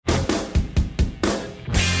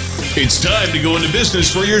It's time to go into business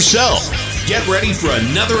for yourself. Get ready for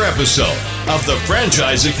another episode of the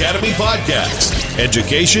Franchise Academy Podcast.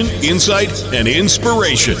 Education, insight, and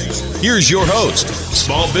inspiration. Here's your host,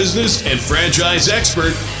 small business and franchise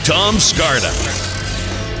expert, Tom Skoah.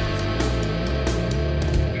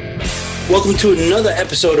 Welcome to another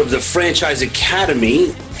episode of the Franchise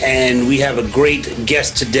Academy, and we have a great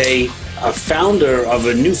guest today, a founder of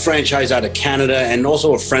a new franchise out of Canada and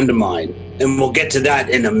also a friend of mine, and we'll get to that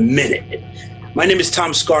in a minute. My name is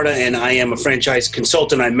Tom Skoah, and I am a franchise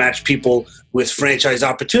consultant. I match people with franchise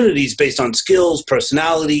opportunities based on skills,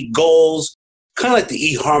 personality, goals, kind of like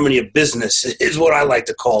the eHarmony of business is what I like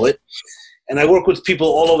to call it. And I work with people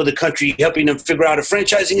all over the country, helping them figure out if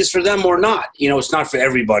franchising is for them or not. You know, it's not for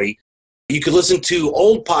everybody. You can listen to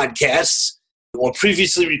old podcasts or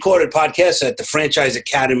previously recorded podcasts at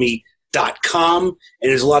thefranchiseacademy.com. And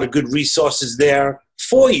there's a lot of good resources there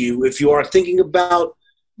for you if you are thinking about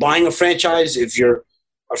buying a franchise, if you're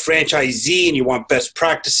a franchisee and you want best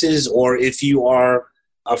practices, or if you are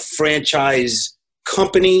a franchise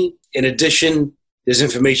company. In addition, there's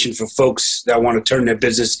information for folks that want to turn their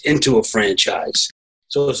business into a franchise.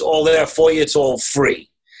 So it's all there for you. It's all free.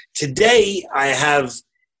 Today, I have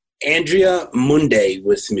Andrea Munday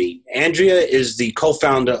with me. Andrea is the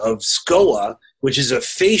co-founder of Skoah, which is a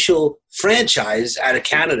facial franchise out of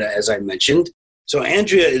Canada, as I mentioned. So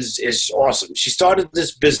Andrea is awesome. She started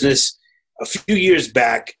this business a few years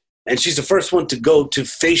back, and she's the first one to go to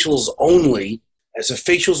facials only as a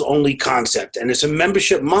facials only concept. And it's a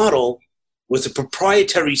membership model with a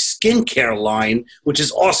proprietary skincare line, which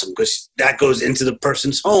is awesome because that goes into the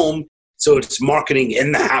person's home. So it's marketing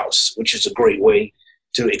in the house, which is a great way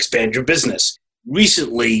to expand your business.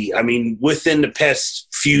 Recently, I mean, within the past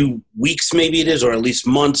few weeks, maybe it is, or at least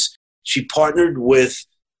months, she partnered with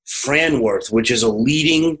Franworth, which is a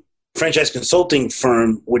leading franchise consulting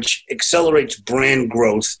firm which accelerates brand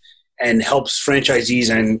growth and helps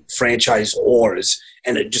franchisees and franchisors.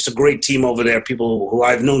 And just a great team over there, people who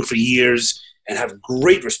I've known for years and have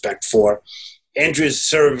great respect for. Andrea's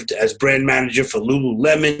served as brand manager for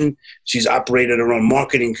Lululemon. She's operated her own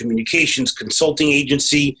marketing communications consulting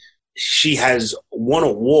agency. She has won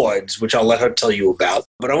awards, which I'll let her tell you about.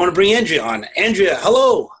 But I want to bring Andrea on. Andrea,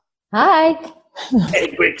 hello. Hi.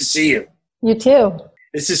 Hey, great to see you. You too.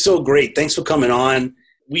 This is so great. Thanks for coming on.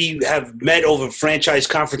 We have met over franchise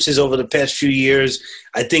conferences over the past few years.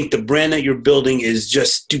 I think the brand that you're building is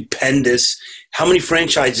just stupendous. How many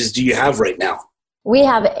franchises do you have right now? We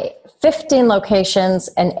have 15 locations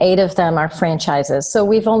and 8 of them are franchises. So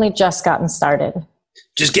we've only just gotten started.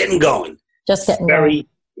 Just getting going. Just getting going.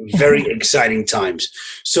 Very exciting times.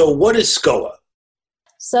 So what is Skoah?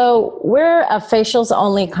 So we're a facials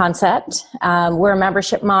only concept. We're a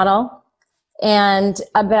membership model. And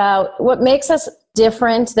about what makes us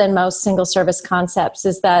different than most single service concepts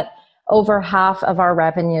is that over half of our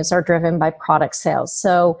revenues are driven by product sales.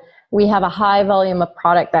 So we have a high volume of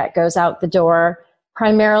product that goes out the door,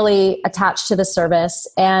 primarily attached to the service,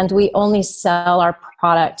 and we only sell our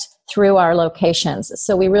product through our locations.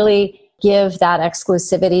 So we really give that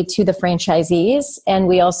exclusivity to the franchisees, and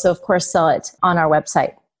we also, of course, sell it on our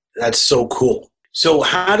website. That's so cool. So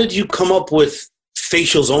how did you come up with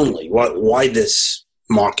facials only? Why this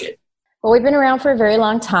market? Well, we've been around for a very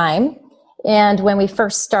long time, and when we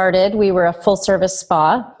first started, we were a full-service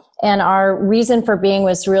spa. And our reason for being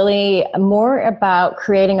was really more about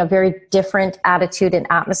creating a very different attitude and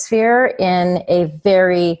atmosphere in a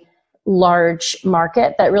very large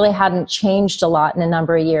market that really hadn't changed a lot in a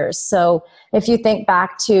number of years. So if you think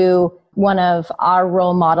back to one of our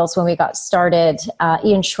role models when we got started,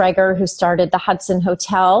 Ian Schreger, who started the Hudson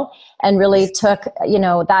Hotel and really took,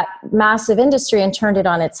 that massive industry and turned it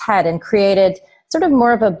on its head and created sort of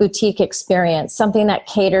more of a boutique experience, something that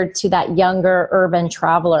catered to that younger urban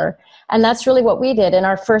traveler. And that's really what we did. And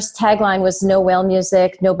our first tagline was no whale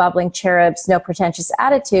music, no bubbling cherubs, no pretentious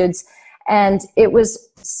attitudes. And it was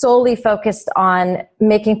solely focused on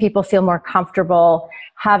making people feel more comfortable,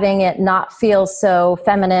 having it not feel so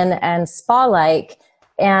feminine and spa-like.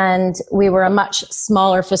 And we were a much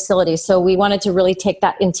smaller facility. So we wanted to really take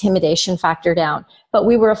that intimidation factor down. But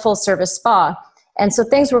we were a full-service spa. And so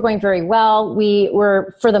things were going very well. We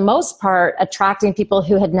were, for the most part, attracting people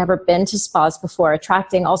who had never been to spas before,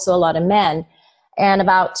 attracting also a lot of men. And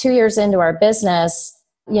about 2 years into our business,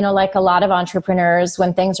 like a lot of entrepreneurs,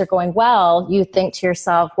 when things are going well, you think to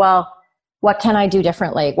yourself, well, what can I do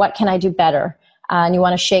differently? What can I do better? And you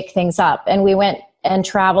want to shake things up. And we went and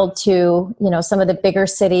traveled to, some of the bigger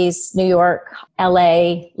cities, New York,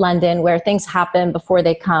 LA, London, where things happen before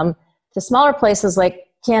they come to smaller places like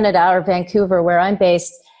Canada or Vancouver, where I'm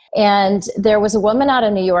based. And there was a woman out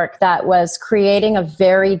of New York that was creating a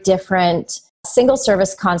very different single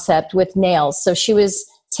service concept with nails. So she was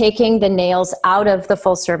taking the nails out of the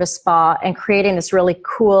full service spa and creating this really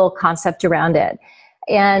cool concept around it.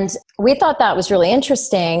 And we thought that was really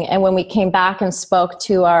interesting. And when we came back and spoke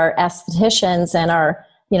to our estheticians and our,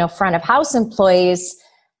 front of house employees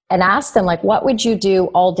and asked them, like, what would you do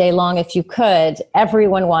all day long if you could?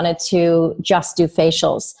 Everyone wanted to just do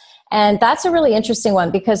facials. And that's a really interesting one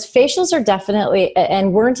because facials are definitely,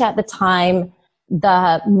 and weren't at the time,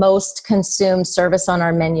 the most consumed service on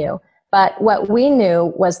our menu. But what we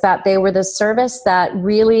knew was that they were the service that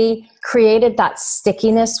really created that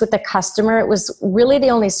stickiness with the customer. It was really the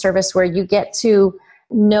only service where you get to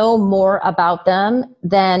know more about them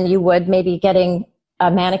than you would maybe getting a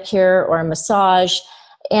manicure or a massage.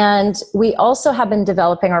 And we also have been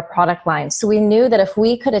developing our product line. So we knew that if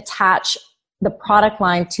we could attach the product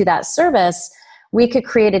line to that service, we could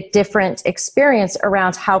create a different experience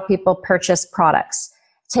around how people purchase products.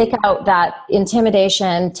 Take out that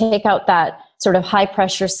intimidation, take out that sort of high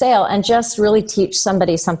pressure sale, and just really teach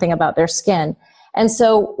somebody something about their skin. And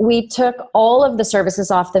so we took all of the services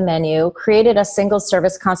off the menu, created a single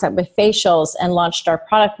service concept with facials, and launched our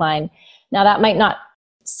product line. Now that might not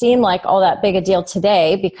seem like all that big a deal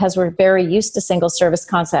today because we're very used to single service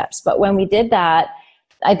concepts. But when we did that,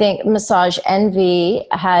 I think Massage Envy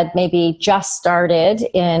had maybe just started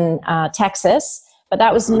in Texas, but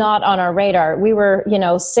that was not on our radar. We were,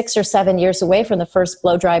 6 or 7 years away from the first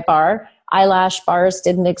blow dry bar. Eyelash bars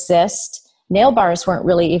didn't exist. Nail bars weren't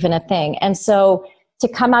really even a thing. And so to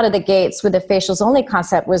come out of the gates with the facials only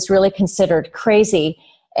concept was really considered crazy.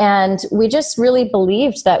 And we just really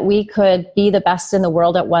believed that we could be the best in the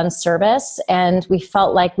world at one service. And we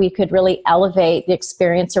felt like we could really elevate the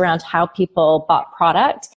experience around how people bought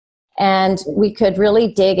product. And we could really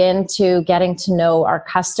dig into getting to know our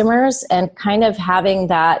customers and kind of having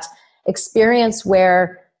that experience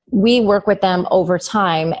where we work with them over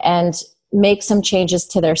time and make some changes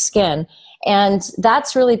to their skin. And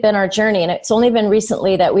that's really been our journey. And it's only been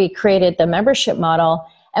recently that we created the membership model.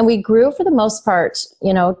 And we grew for the most part,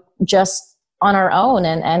 just on our own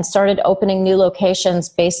and started opening new locations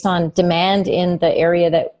based on demand in the area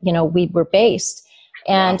that, we were based.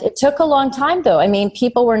 And it took a long time though. I mean,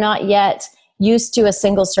 people were not yet used to a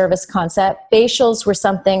single service concept. Facials were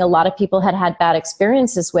something a lot of people had bad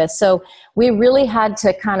experiences with. So we really had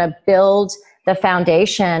to kind of build the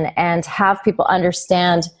foundation and have people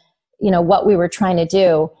understand, what we were trying to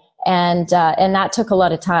do. And that took a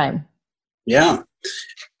lot of time. Yeah.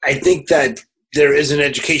 I think that there is an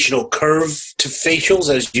educational curve to facials,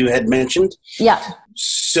 as you had mentioned. Yeah.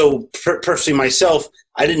 So personally myself,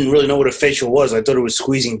 I didn't really know what a facial was. I thought it was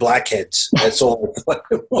squeezing blackheads. That's all.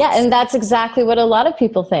 Yeah, and that's exactly what a lot of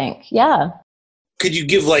people think. Yeah. Could you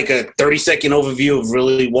give like a 30-second overview of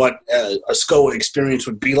really what a Skoah experience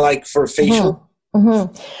would be like for a facial? Mm-hmm.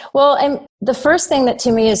 Mm-hmm. Well, and the first thing that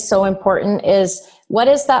to me is so important is what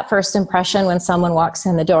is that first impression when someone walks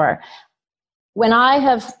in the door? When I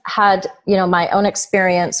have had, my own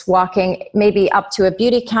experience walking maybe up to a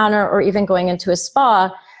beauty counter or even going into a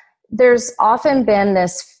spa, there's often been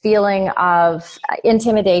this feeling of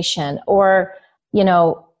intimidation or,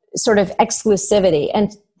 sort of exclusivity.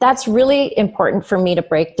 And that's really important for me to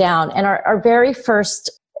break down. And our very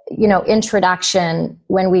first, introduction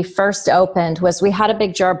when we first opened was we had a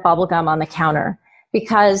big jar of bubble gum on the counter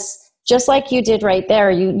because just like you did right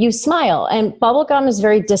there, you smile, and bubblegum is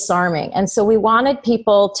very disarming. And so we wanted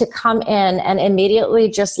people to come in and immediately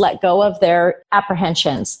just let go of their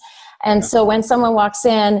apprehensions. And so when someone walks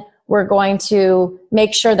in, we're going to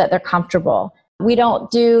make sure that they're comfortable. We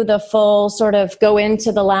don't do the full sort of go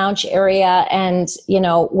into the lounge area and,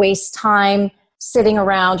 waste time sitting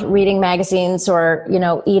around reading magazines or,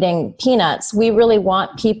 eating peanuts. We really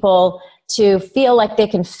want people to feel like they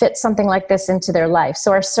can fit something like this into their life.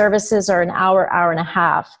 So our services are an hour, hour and a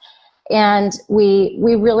half. And we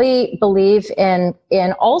really believe in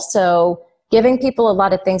also giving people a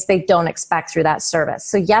lot of things they don't expect through that service.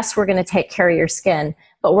 So yes, we're going to take care of your skin,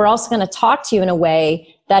 but we're also going to talk to you in a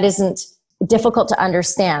way that isn't difficult to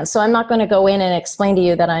understand. So I'm not going to go in and explain to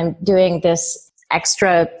you that I'm doing this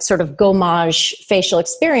extra sort of gommage facial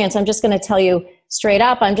experience. I'm just going to tell you straight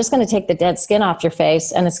up, I'm just going to take the dead skin off your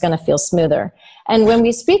face and it's going to feel smoother. And when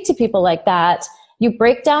we speak to people like that, you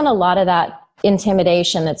break down a lot of that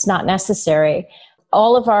intimidation that's not necessary.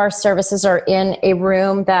 All of our services are in a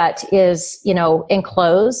room that is,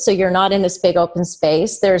 enclosed. So you're not in this big open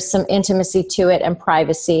space. There's some intimacy to it and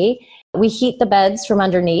privacy. We heat the beds from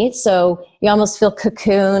underneath. So you almost feel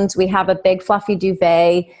cocooned. We have a big fluffy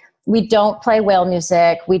duvet. We don't play whale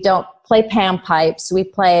music. We don't play panpipes, we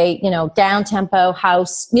play, down tempo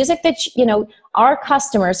house music that, our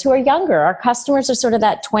customers who are younger, our customers are sort of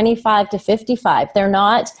that 25 to 55. They're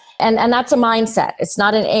not, and that's a mindset. It's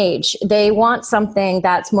not an age. They want something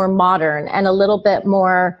that's more modern and a little bit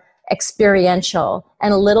more experiential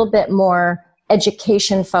and a little bit more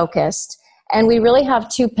education focused. And we really have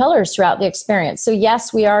two pillars throughout the experience. So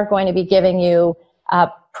yes, we are going to be giving you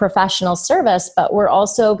professional service, but we're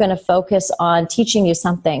also going to focus on teaching you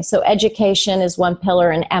something. So education is one pillar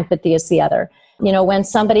and empathy is the other. When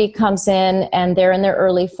somebody comes in and they're in their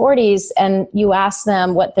early 40s and you ask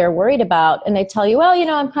them what they're worried about and they tell you, well,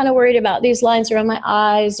 I'm kind of worried about these lines around my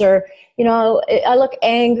eyes, or, I look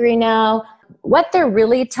angry now. What they're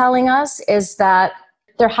really telling us is that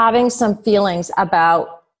they're having some feelings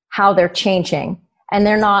about how they're changing. And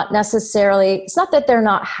they're not necessarily, it's not that they're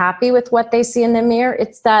not happy with what they see in the mirror.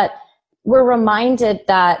 It's that we're reminded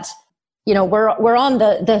that, we're on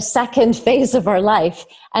the second phase of our life.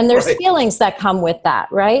 And there's feelings that come with that,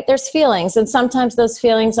 right? There's feelings. And sometimes those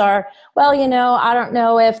feelings are, well, I don't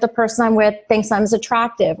know if the person I'm with thinks I'm as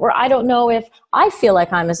attractive, or I don't know if I feel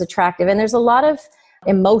like I'm as attractive. And there's a lot of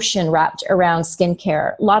emotion wrapped around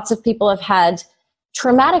skincare. Lots of people have had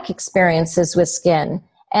traumatic experiences with skin.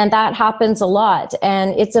 And that happens a lot.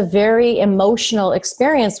 And it's a very emotional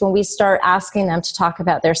experience when we start asking them to talk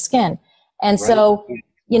about their skin. And so,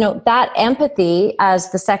 that empathy as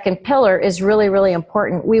the second pillar is really, really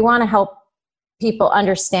important. We want to help people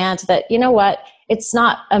understand that, it's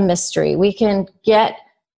not a mystery. We can get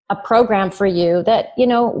a program for you that,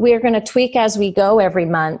 we're going to tweak as we go every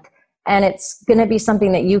month. And it's going to be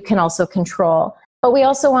something that you can also control. But we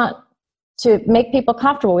also want to make people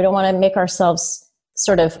comfortable. We don't want to make ourselves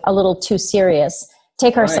sort of a little too serious,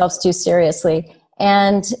 take ourselves too seriously.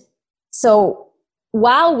 And so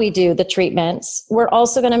while we do the treatments, we're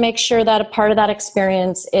also going to make sure that a part of that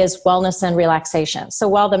experience is wellness and relaxation. So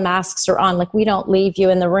while the masks are on, we don't leave you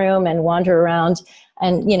in the room and wander around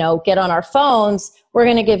and, get on our phones. We're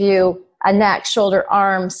going to give you a neck, shoulder,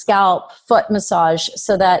 arm, scalp, foot massage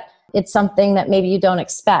so that it's something that maybe you don't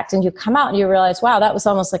expect. And you come out and you realize, wow, that was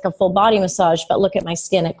almost like a full body massage, but look at my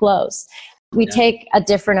skin, it glows. We take a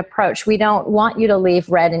different approach. We don't want you to leave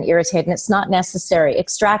red and irritated, and it's not necessary.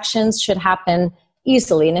 Extractions should happen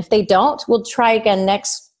easily. And if they don't, we'll try again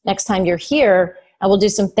next time you're here, and we'll do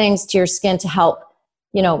some things to your skin to help,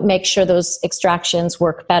 make sure those extractions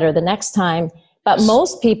work better the next time. But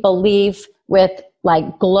most people leave with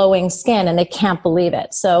glowing skin and they can't believe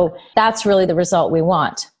it. So that's really the result we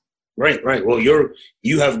want. Right. Well,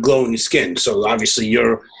 you have glowing skin, so obviously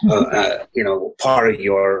you're, part of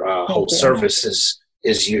your whole service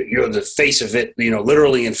is you're the face of it,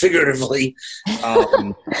 literally and figuratively.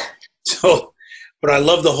 But I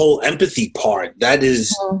love the whole empathy part. That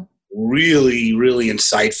is really, really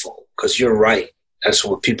insightful because you're right. That's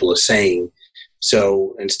what people are saying.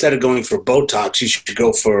 So instead of going for Botox, you should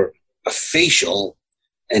go for a facial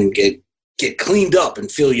and get cleaned up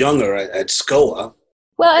and feel younger at Skoah.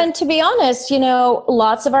 Well, and to be honest,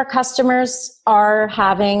 lots of our customers are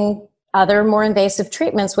having other more invasive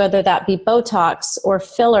treatments, whether that be Botox or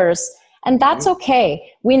fillers, and that's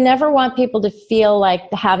okay. We never want people to feel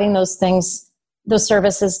like having those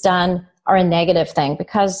services done are a negative thing,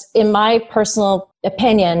 because in my personal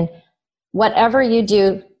opinion, whatever you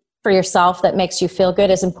do for yourself that makes you feel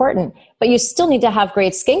good is important, but you still need to have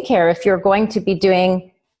great skincare. If you're going to be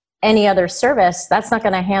doing any other service, that's not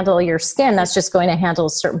going to handle your skin. That's just going to handle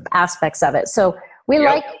certain aspects of it. So we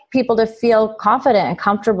like people to feel confident and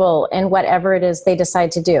comfortable in whatever it is they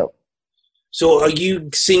decide to do. So are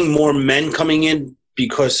you seeing more men coming in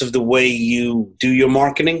because of the way you do your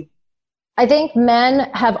marketing? I think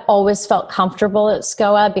men have always felt comfortable at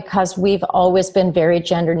Skoah because we've always been very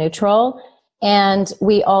gender neutral. And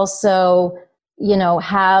we also,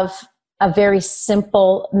 have a very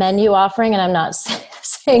simple menu offering. And I'm not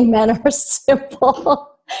saying men are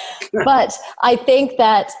simple, but I think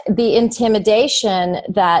that the intimidation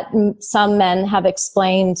that some men have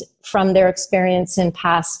explained from their experience in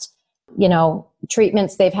past,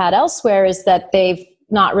 treatments they've had elsewhere is that they've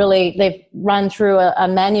run through a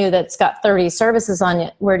menu that's got 30 services on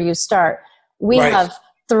it. Where do you start? We have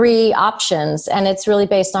 3 options, and it's really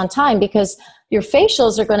based on time, because your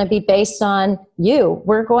facials are going to be based on you.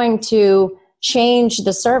 We're going to change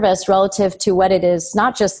the service relative to what it is,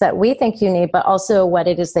 not just that we think you need, but also what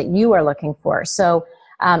it is that you are looking for. So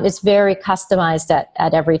it's very customized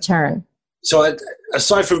at every turn. So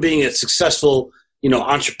aside from being a successful,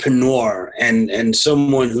 entrepreneur and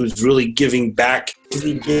someone who's really giving back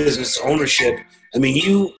through business ownership, I mean,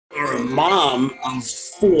 you are a mom of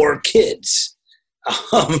 4 kids.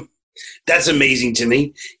 That's amazing to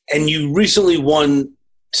me. And you recently won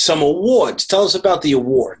some awards. Tell us about the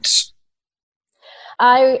awards.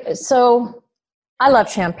 So I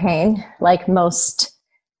love champagne, like most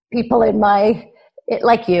people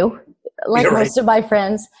like you, like You're most right. of my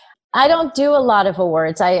friends. I don't do a lot of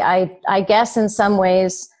awards. I guess in some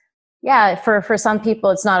ways, yeah, for some people,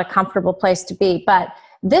 it's not a comfortable place to be. But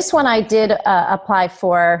this one I did apply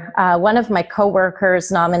for. One of my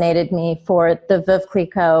coworkers nominated me for the Veuve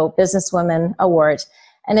Clicquot Businesswoman Award.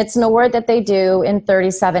 And it's an award that they do in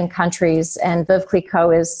 37 countries. And Veuve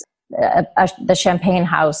Clicquot is the champagne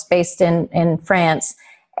house based in France.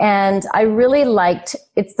 And I really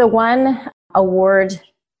it's the one award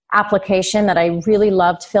application that I really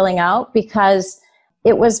loved filling out because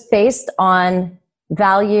it was based on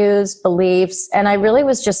values, beliefs, and I really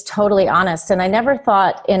was just totally honest. And I never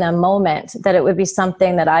thought in a moment that it would be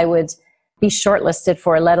something that I would be shortlisted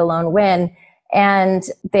for, let alone win. And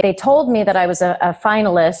they told me that I was a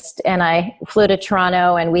finalist, and I flew to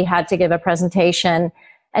Toronto and we had to give a presentation.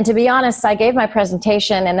 And to be honest, I gave my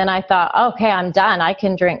presentation and then I thought, okay, I'm done. I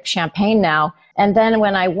can drink champagne now. And then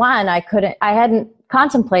when I won, I hadn't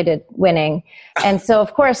contemplated winning. And so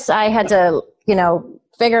of course I had to,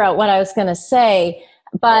 figure out what I was going to say.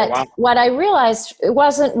 But What I realized, it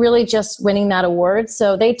wasn't really just winning that award.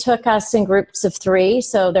 So they took us in groups of 3.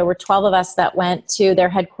 So there were 12 of us that went to their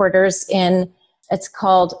headquarters it's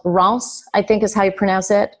called Reims, I think is how you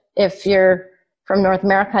pronounce it. If you're from North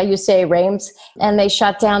America, you say Reims. And they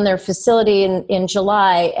shut down their facility in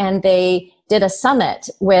July, and they did a summit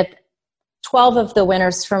with 12 of the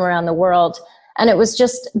winners from around the world. And it was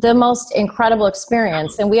just the most incredible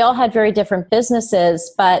experience. And we all had very different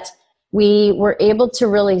businesses, but we were able to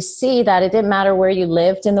really see that it didn't matter where you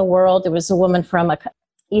lived in the world. There was a woman from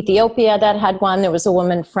Ethiopia that had won. There was a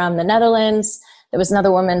woman from the Netherlands. There was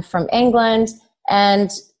another woman from England. And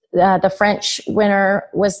the French winner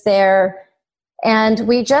was there. And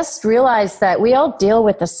we just realized that we all deal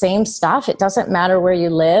with the same stuff. It doesn't matter where you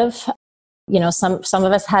live. Some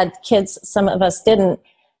of us had kids, some of us didn't.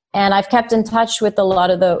 And I've kept in touch with a lot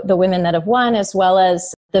of the women that have won, as well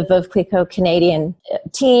as the Veuve Clicquot Canadian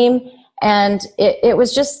team. And it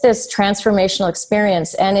was just this transformational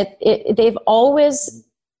experience. And they've always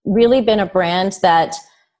really been a brand that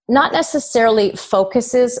not necessarily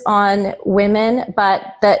focuses on women,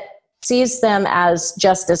 but that sees them as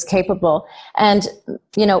just as capable. And,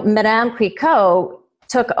 Madame Clicquot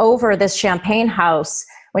took over this champagne house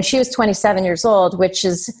when she was 27 years old, which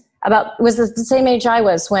was the same age I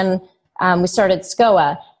was when we started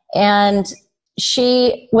Skoah. And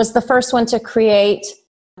she was the first one to create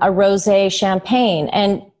a rosé champagne.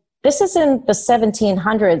 And this is in the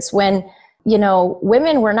 1700s when,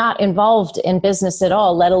 women were not involved in business at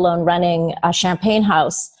all, let alone running a champagne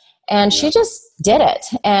house. And she just did it.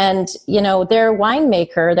 And, their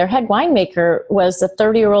head winemaker was a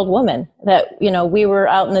 30-year-old woman that, we were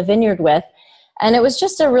out in the vineyard with. And it was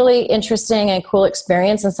just a really interesting and cool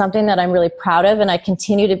experience, and something that I'm really proud of. And I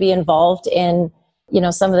continue to be involved in,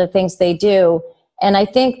 some of the things they do. And I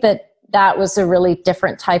think that was a really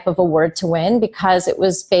different type of award to win, because it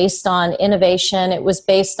was based on innovation. It was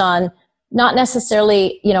based on not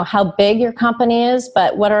necessarily, how big your company is,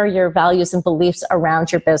 but what are your values and beliefs around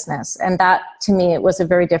your business. And that, to me, it was a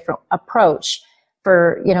very different approach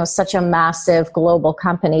for, such a massive global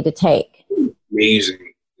company to take.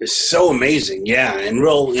 Amazing. It's so amazing. Yeah. And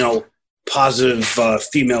real, positive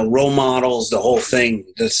female role models, the whole thing.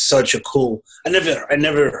 That's such a cool, I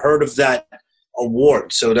never heard of that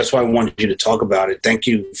award. So that's why I wanted you to talk about it. Thank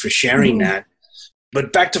you for sharing that.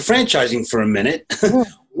 But back to franchising for a minute.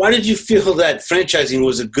 Why did you feel that franchising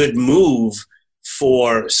was a good move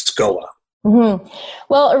for Skoah?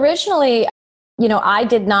 Well, originally, I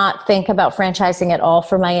did not think about franchising at all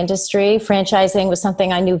for my industry. Franchising was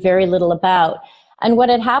something I knew very little about. And what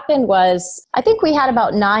had happened was, I think we had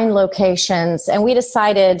about 9 locations, and we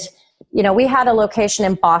decided, we had a location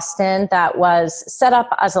in Boston that was set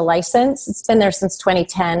up as a license. It's been there since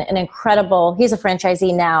 2010, he's a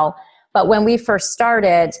franchisee now. But when we first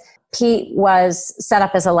started, Pete was set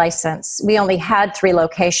up as a license. We only had 3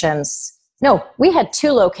 locations. No, we had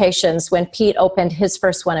 2 locations when Pete opened his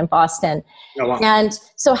first one in Boston. Oh, wow. And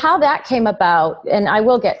so how that came about, and I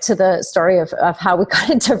will get to the story of how we got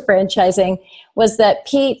into franchising, was that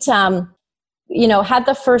Pete, had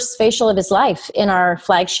the first facial of his life in our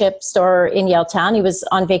flagship store in Yaletown. He was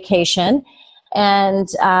on vacation and,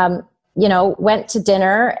 went to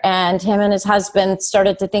dinner, and him and his husband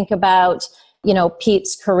started to think about,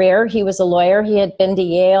 Pete's career. He was a lawyer. He had been to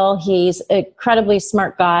Yale. He's an incredibly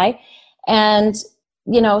smart guy. And,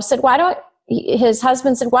 said, why don't his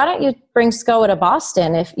husband said, why don't you bring Skoah to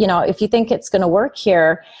Boston if you think it's going to work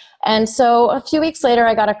here? And so a few weeks later,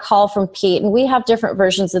 I got a call from Pete, and we have different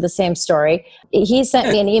versions of the same story. He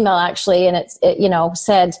sent me an email actually, and it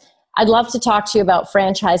said, I'd love to talk to you about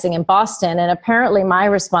franchising in Boston. And apparently my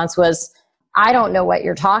response was, I don't know what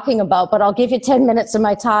you're talking about, but I'll give you 10 minutes of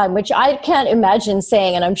my time, which I can't imagine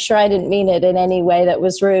saying. And I'm sure I didn't mean it in any way that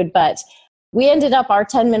was rude, but we ended up, our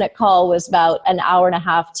 10-minute call was about an hour and a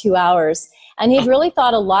half, 2 hours. And he'd really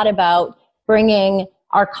thought a lot about bringing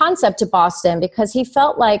our concept to Boston, because he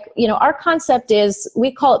felt like, our concept is,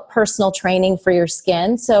 we call it personal training for your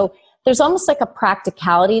skin. So there's almost like a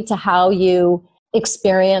practicality to how you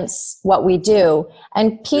experience what we do.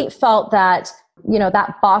 And Pete felt that,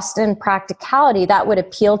 that Boston practicality, that would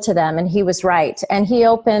appeal to them. And he was right. And he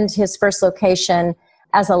opened his first location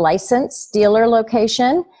as a licensed dealer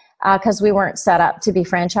location, because we weren't set up to be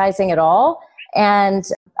franchising at all. And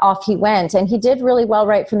off he went. And he did really well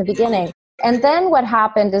right from the beginning. And then what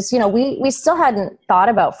happened is, we still hadn't thought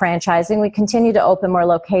about franchising. We continued to open more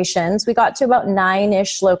locations. We got to about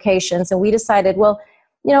 9-ish locations, and we decided, well,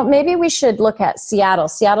 maybe we should look at Seattle.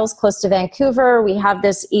 Seattle's close to Vancouver. We have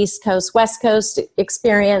this East Coast, West Coast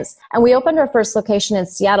experience. And we opened our first location in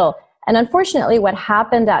Seattle. And unfortunately, what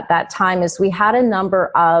happened at that time is we had a number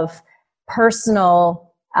of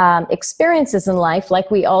personal experiences in life, like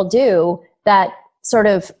we all do, that sort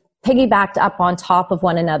of piggybacked up on top of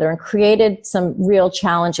one another and created some real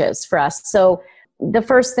challenges for us. So the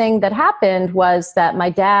first thing that happened was that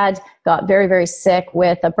my dad got very, very sick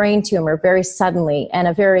with a brain tumor very suddenly, and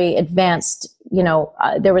a very advanced,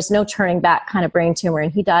 there was no turning back kind of brain tumor,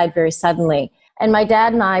 and he died very suddenly. And my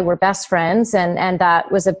dad and I were best friends, and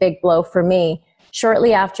that was a big blow for me.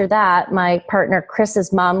 Shortly after that, my partner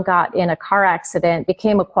Chris's mom got in a car accident,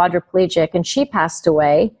 became a quadriplegic, and she passed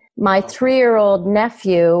away. My 3-year-old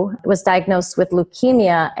nephew was diagnosed with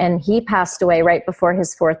leukemia, and he passed away right before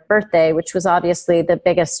his 4th birthday, which was obviously the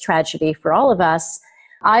biggest tragedy for all of us.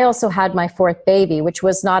 I also had my 4th baby, which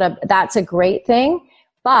was that's a great thing.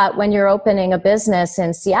 But when you're opening a business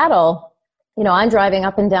in Seattle, I'm driving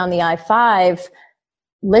up and down the I-5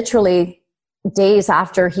 literally days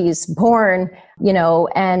after he's born,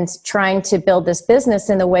 and trying to build this business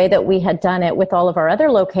in the way that we had done it with all of our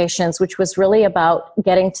other locations, which was really about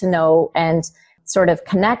getting to know and sort of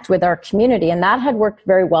connect with our community. And that had worked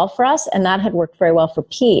very well for us, and that had worked very well for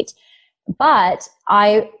Pete. But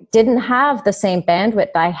I didn't have the same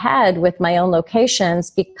bandwidth I had with my own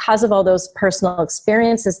locations because of all those personal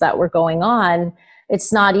experiences that were going on.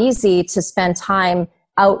 It's not easy to spend time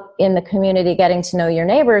out in the community getting to know your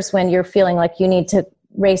neighbors when you're feeling like you need to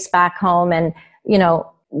race back home and,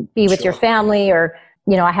 be with your family. Or,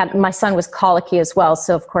 my son was colicky as well.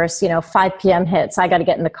 So of course, 5 p.m. hits, I got to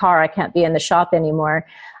get in the car. I can't be in the shop anymore.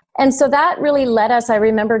 And so that really led us. I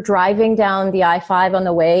remember driving down the I-5 on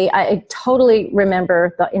the way. I totally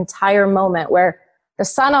remember the entire moment where the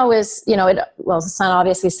sun always, the sun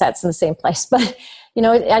obviously sets in the same place, but,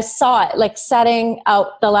 I saw it like setting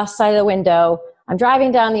out the left side of the window. I'm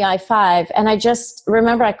driving down the I-5, and I just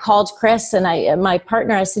remember I called Chris and my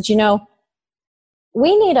partner. I said,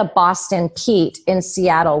 we need a Boston Pete in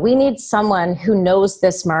Seattle. We need someone who knows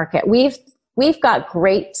this market. We've got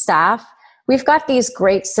great staff. We've got these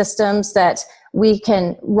great systems that we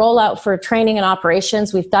can roll out for training and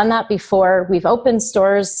operations. We've done that before. We've opened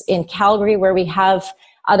stores in Calgary where we have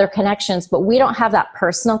other connections, but we don't have that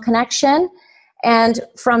personal connection. And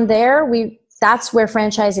from there, that's where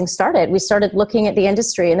franchising started. We started looking at the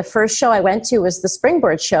industry. And the first show I went to was the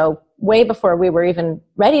Springboard show, way before we were even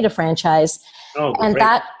ready to franchise. Oh, and great.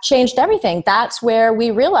 That changed everything. That's where we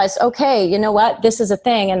realized, okay, you know what? This is a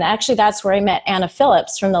thing. And actually, that's where I met Anna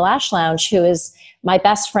Phillips from the Lash Lounge, who is my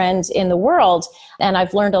best friend in the world. And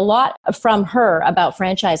I've learned a lot from her about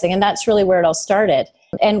franchising. And that's really where it all started.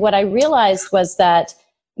 And what I realized was that,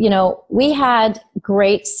 we had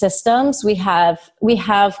great systems. We have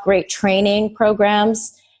great training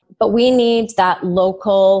programs, but we need that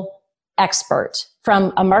local expert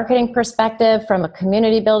from a marketing perspective, from a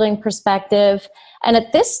community building perspective. And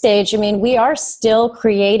at this stage, we are still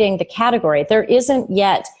creating the category. There isn't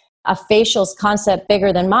yet a facials concept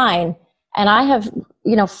bigger than mine. And I have,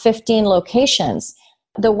 15 locations.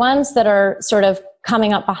 The ones that are sort of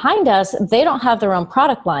coming up behind us, they don't have their own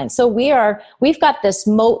product line. So we've got this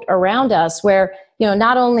moat around us where,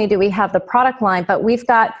 not only do we have the product line, but we've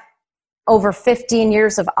got over 15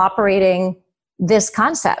 years of operating this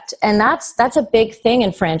concept. And that's a big thing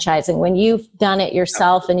in franchising. When you've done it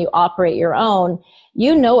yourself and you operate your own,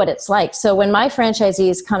 you know what it's like. So when my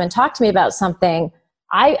franchisees come and talk to me about something,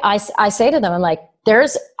 I say to them, I'm like,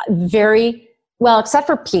 there's very Well, except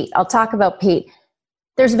for Pete. I'll talk about Pete.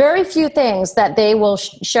 There's very few things that they will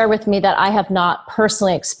share with me that I have not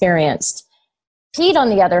personally experienced. Pete, on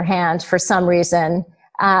the other hand, for some reason,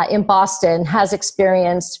 in Boston, has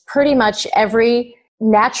experienced pretty much every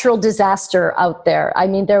natural disaster out there. I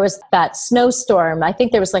mean, there was that snowstorm. I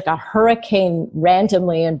think there was like a hurricane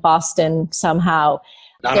randomly in Boston somehow.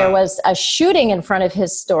 There was a shooting in front of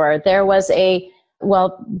his store. There was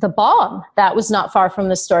the bomb that was not far from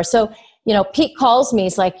the store. So, Pete calls me.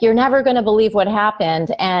 He's like, "You're never going to believe what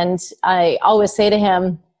happened." And I always say to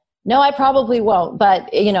him, "No, I probably won't."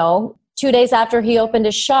 But, 2 days after he opened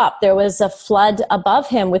his shop, there was a flood above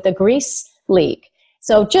him with a grease leak.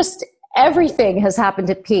 So just everything has happened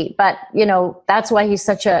to Pete. But, that's why he's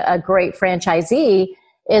such a great franchisee,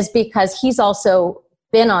 is because he's also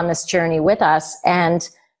been on this journey with us and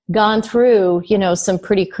gone through, some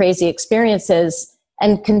pretty crazy experiences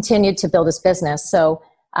and continued to build his business. So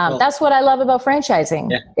that's what I love about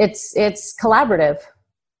franchising. Yeah. It's collaborative.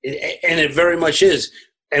 And it very much is.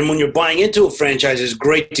 And when you're buying into a franchise, it's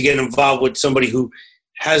great to get involved with somebody who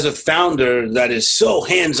has a founder that is so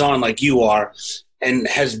hands-on like you are and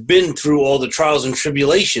has been through all the trials and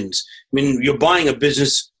tribulations. I mean, you're buying a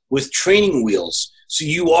business with training wheels. So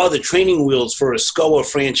you are the training wheels for a Skoah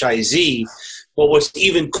franchisee. But what's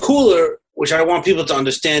even cooler, which I want people to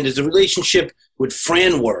understand, is the relationship with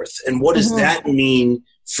Franworth. And what does that mean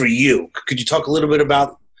for you? Could you talk a little bit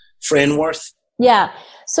about Franworth? Yeah.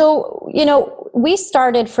 So, we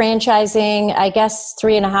started franchising, I guess,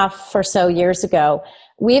 3.5 or so years ago.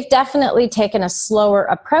 We've definitely taken a slower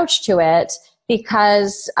approach to it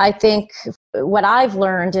because I think what I've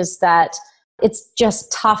learned is that it's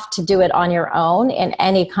just tough to do it on your own in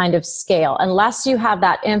any kind of scale. Unless you have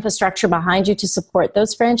that infrastructure behind you to support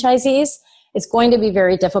those franchisees, it's going to be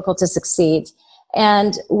very difficult to succeed.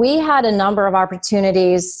 And we had a number of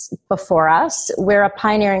opportunities before us. We're a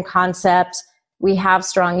pioneering concept. We have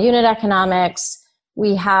strong unit economics.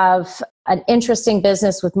 We have an interesting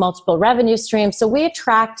business with multiple revenue streams. So we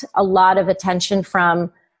attract a lot of attention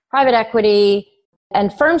from private equity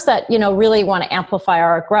and firms that, really want to amplify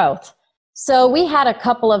our growth. So we had a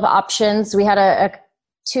couple of options. We had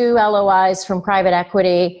two LOIs from private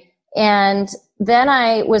equity. And then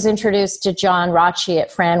I was introduced to John Rocci at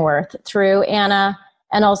Franworth through Anna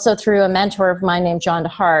and also through a mentor of mine named John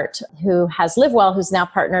DeHart, who has LiveWell, who's now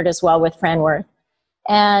partnered as well with Franworth.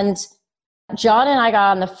 And John and I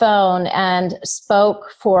got on the phone and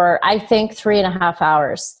spoke for, I think, 3.5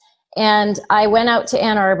 hours. And I went out to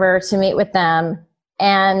Ann Arbor to meet with them.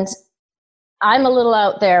 And I'm a little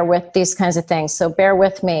out there with these kinds of things, so bear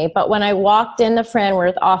with me. But when I walked in the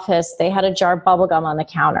Franworth office, they had a jar of bubblegum on the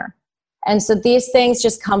counter. And so these things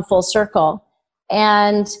just come full circle.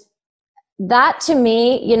 And that to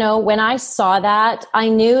me, when I saw that, I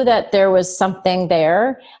knew that there was something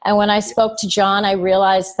there. And when I spoke to John, I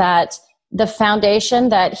realized that the foundation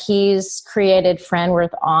that he's created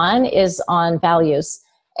Franworth on is on values.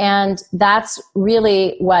 And that's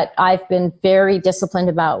really what I've been very disciplined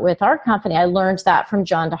about with our company. I learned that from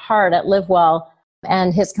John DeHart at LiveWell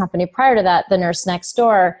and his company prior to that, The Nurse Next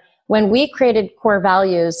Door. When we created core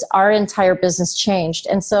values, our entire business changed.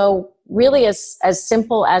 And so really, as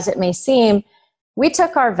simple as it may seem, we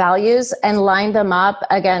took our values and lined them up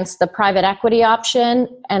against the private equity option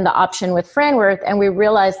and the option with Franworth. And we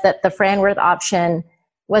realized that the Franworth option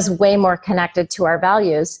was way more connected to our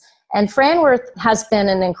values. And Franworth has been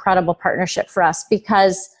an incredible partnership for us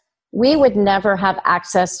because we would never have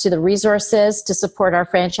access to the resources to support our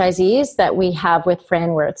franchisees that we have with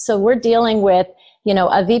Franworth. So we're dealing with,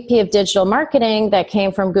 a VP of digital marketing that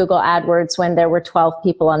came from Google AdWords when there were 12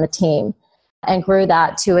 people on the team and grew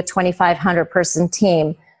that to a 2,500 person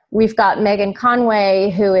team. We've got Megan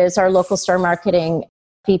Conway, who is our local store marketing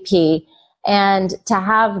VP. And to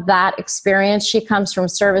have that experience, she comes from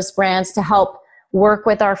Service Brands to help work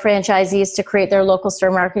with our franchisees to create their local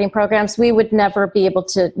store marketing programs. We would never be able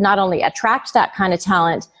to not only attract that kind of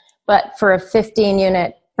talent, but for a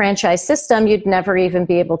 15-unit franchise system, you'd never even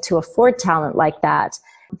be able to afford talent like that.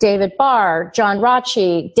 David Barr, John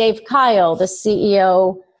Rocci, Dave Kyle, the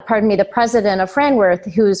the president of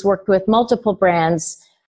Franworth, who's worked with multiple brands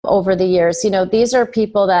over the years. These are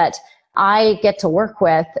people that I get to work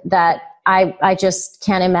with that I just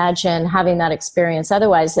can't imagine having that experience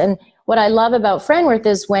otherwise. And what I love about Franworth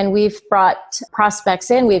is when we've brought prospects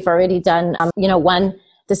in, we've already done, one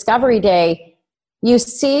discovery day, you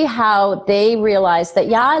see how they realize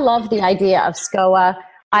that, I love the idea of Skoah.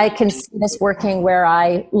 I can see this working where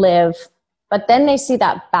I live. But then they see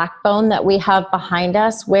that backbone that we have behind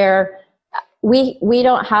us where we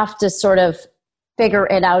don't have to sort of figure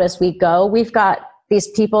it out as we go. We've got these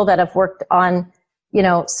people that have worked on,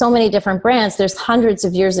 so many different brands. There's hundreds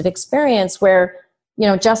of years of experience where,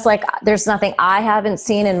 just like there's nothing I haven't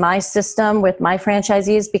seen in my system with my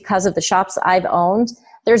franchisees because of the shops I've owned.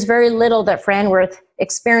 There's very little that Franworth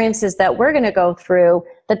experiences that we're going to go through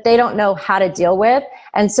that they don't know how to deal with.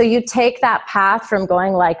 And so you take that path from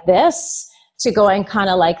going like this to going kind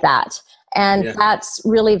of like that. And that's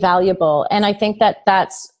really valuable. And I think that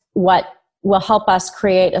that's what will help us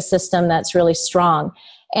create a system that's really strong.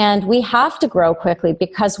 And we have to grow quickly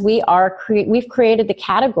because we've created the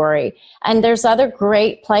category. And there's other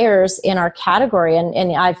great players in our category.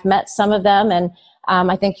 And I've met some of them. And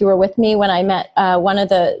I think you were with me when I met one of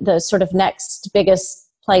the sort of next biggest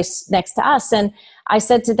place next to us. And I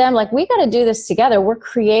said to them, like, we got to do this together. We're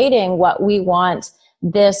creating what we want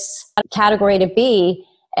this category to be.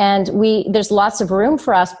 And there's lots of room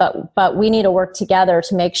for us, but we need to work together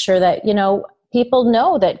to make sure that, people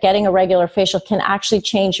know that getting a regular facial can actually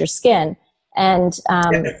change your skin and,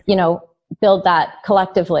 build that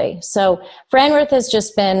collectively. So Franworth has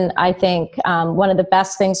just been, I think, one of the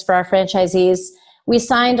best things for our franchisees. We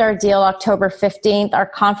signed our deal October 15th. Our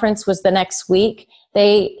conference was the next week.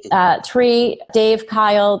 Dave,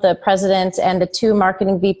 Kyle, the president, and the 2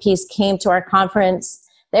 marketing VPs came to our conference.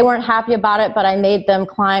 They weren't happy about it, but I made them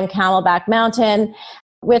climb Camelback Mountain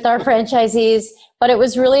with our franchisees. But it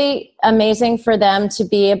was really amazing for them to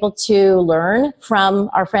be able to learn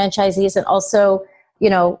from our franchisees and also,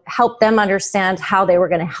 help them understand how they were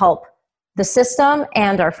going to help the system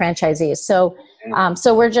and our franchisees. So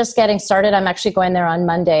we're just getting started. I'm actually going there on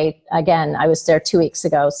Monday. Again, I was there 2 weeks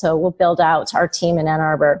ago. So we'll build out our team in Ann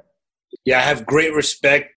Arbor. Yeah, I have great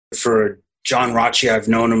respect for John Rocci. I've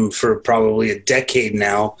known him for probably a decade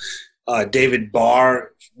now. David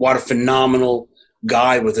Barr, what a phenomenal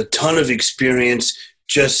guy with a ton of experience.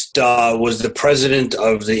 Just was the president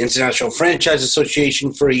of the International Franchise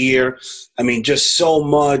Association for a year. I mean, just so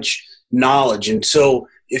much knowledge. And so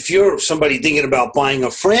if you're somebody thinking about buying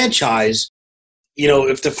a franchise,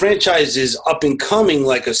 if the franchise is up and coming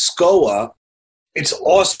like a Skoah, it's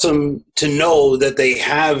awesome to know that they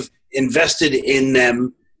have invested in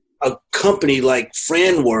them a company like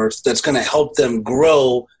Franworth that's going to help them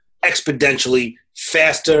grow exponentially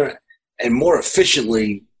faster and more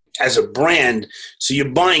efficiently as a brand. So you're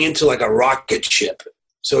buying into like a rocket ship.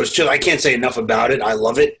 So it's just, I can't say enough about it. I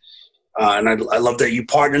love it. And I love that you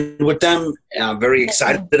partnered with them. And I'm very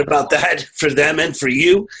excited about that for them and for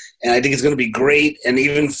you. And I think it's going to be great. And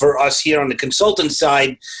even for us here on the consultant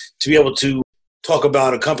side, to be able to talk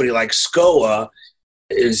about a company like Skoah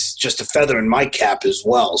is just a feather in my cap as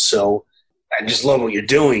well. So I just love what you're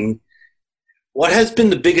doing. What has been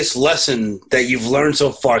the biggest lesson that you've learned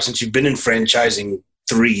so far since you've been in franchising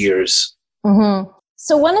 3 years? Mm-hmm.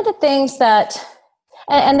 So one of the things that,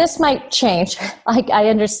 and this might change, I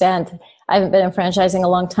understand I haven't been in franchising a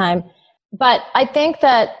long time, but I think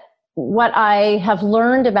that what I have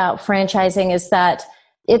learned about franchising is that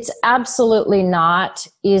it's absolutely not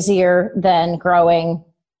easier than growing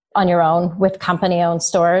on your own with company-owned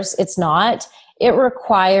stores. It's not. It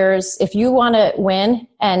requires, if you want to win,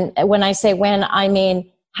 and when I say win, I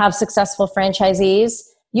mean have successful franchisees,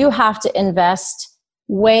 you have to invest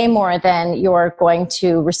way more than you're going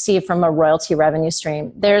to receive from a royalty revenue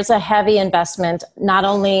stream. There's a heavy investment, not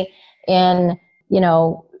only in,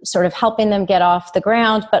 sort of helping them get off the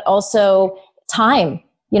ground, but also time.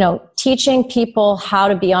 Teaching people how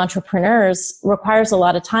to be entrepreneurs requires a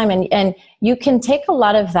lot of time, and you can take a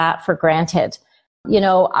lot of that for granted. You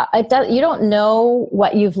don't know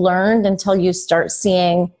what you've learned until you start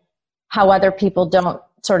seeing how other people don't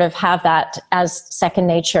sort of have that as second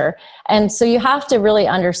nature. And so you have to really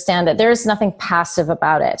understand that there's nothing passive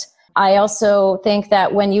about it. I also think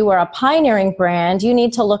that when you are a pioneering brand, you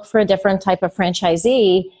need to look for a different type of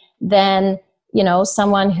franchisee than,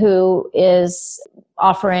 someone who is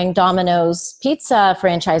offering Domino's pizza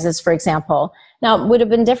franchises, for example. Now, it would have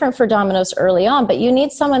been different for Domino's early on, but you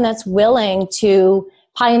need someone that's willing to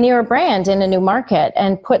pioneer a brand in a new market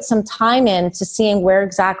and put some time into seeing where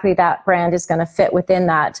exactly that brand is going to fit within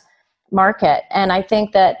that market. And I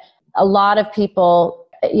think that a lot of people,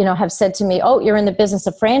 have said to me, oh, you're in the business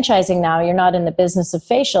of franchising now, you're not in the business of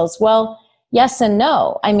facials. Well, yes and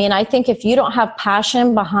no. I mean, I think if you don't have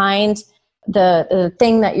passion behind the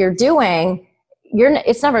thing that you're doing,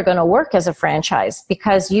 it's never going to work as a franchise,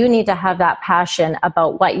 because you need to have that passion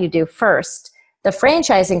about what you do first. The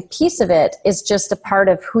franchising piece of it is just a part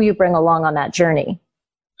of who you bring along on that journey.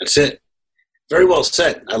 That's it. Very well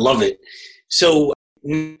said. I love it. So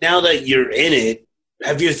now that you're in it,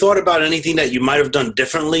 have you thought about anything that you might have done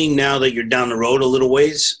differently now that you're down the road a little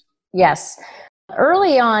ways? Yes.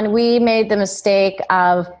 Early on, we made the mistake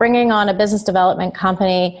of bringing on a business development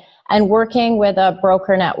company and working with a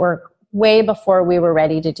broker network way before we were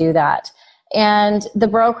ready to do that. And the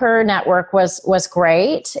broker network was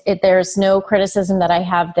great. There's no criticism that I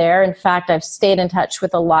have there. In fact, I've stayed in touch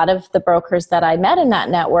with a lot of the brokers that I met in that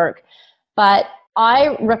network. But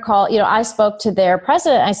I recall, I spoke to their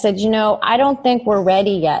president. I said, I don't think we're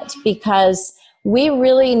ready yet, because we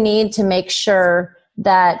really need to make sure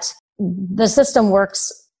that the system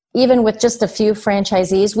works even with just a few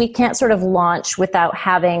franchisees. We can't sort of launch without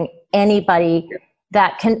having anybody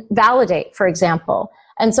that can validate, for example.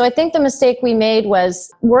 And so I think the mistake we made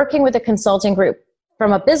was working with a consulting group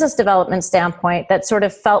from a business development standpoint that sort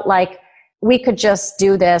of felt like we could just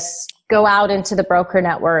do this, go out into the broker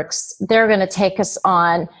networks. They're going to take us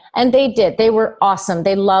on. And they did. They were awesome.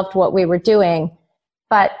 They loved what we were doing.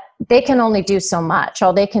 But they can only do so much.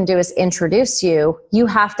 All they can do is introduce you. You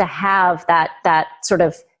have to have that sort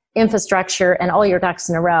of infrastructure and all your ducks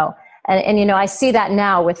in a row. And I see that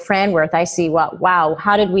now with Franworth. I see, wow,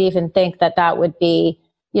 how did we even think that would be,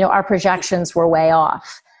 our projections were way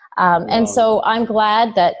off. And so I'm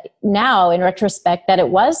glad that now, in retrospect, that it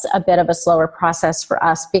was a bit of a slower process for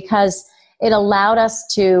us, because it allowed us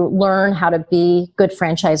to learn how to be good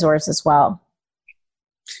franchisors as well.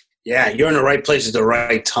 Yeah, you're in the right place at the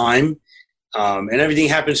right time. And everything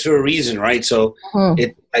happens for a reason, right? So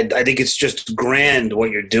I think it's just grand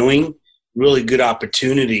what you're doing. Really good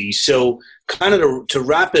opportunity. So kind of to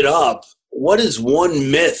wrap it up, what is one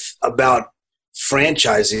myth about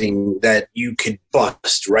franchising that you could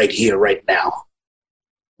bust right here, right now?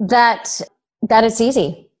 That it's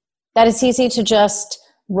easy. That it's easy to just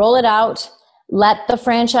roll it out, let the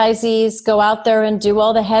franchisees go out there and do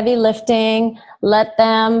all the heavy lifting, let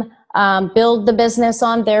them build the business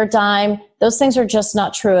on their dime. Those things are just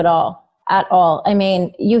not true at all. I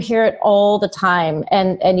mean, you hear it all the time,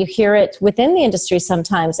 and you hear it within the industry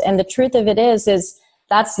sometimes. And the truth of it is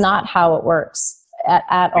that's not how it works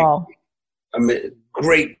at all. I mean,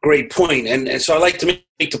 great point. And so I like to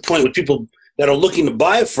make the point with people that are looking to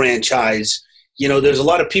buy a franchise. There's a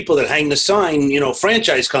lot of people that hang the sign,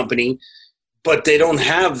 franchise company, but they don't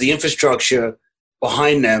have the infrastructure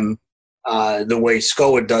behind them the way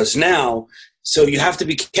Skoah does now. So you have to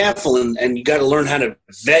be careful, and you got to learn how to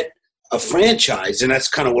vet a franchise. And that's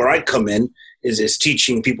kind of where I come in, is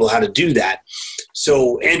teaching people how to do that.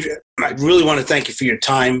 So, Andrea, I really want to thank you for your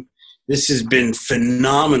time. This has been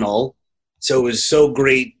phenomenal. So it was so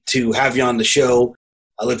great to have you on the show.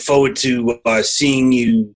 I look forward to seeing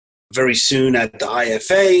you very soon at the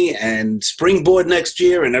IFA and Springboard next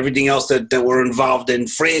year, and everything else that we're involved in,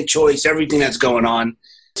 franchise, everything that's going on.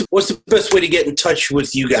 What's the best way to get in touch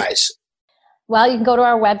with you guys? Well, you can go to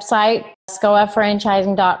our website,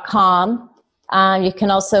 skoahfranchising.com. You can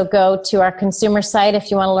also go to our consumer site if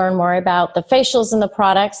you want to learn more about the facials and the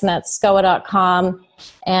products, and that's skoah.com.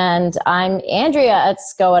 And I'm Andrea at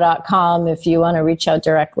skoah.com if you want to reach out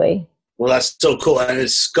directly. Well, that's so cool. And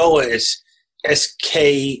it's Skoah, it's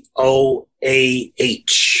Skoah.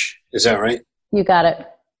 Is that right? You got it.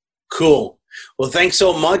 Cool. Well, thanks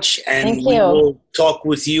so much. And we will talk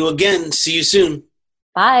with you again. See you soon.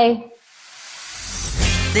 Bye.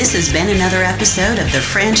 This has been another episode of the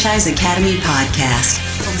Franchise Academy Podcast.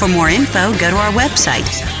 For more info, go to our website,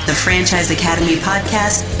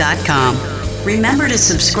 thefranchiseacademypodcast.com. Remember to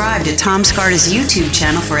subscribe to Tom Scarda's YouTube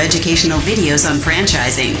channel for educational videos on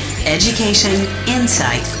franchising, education,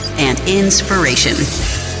 insight, and inspiration.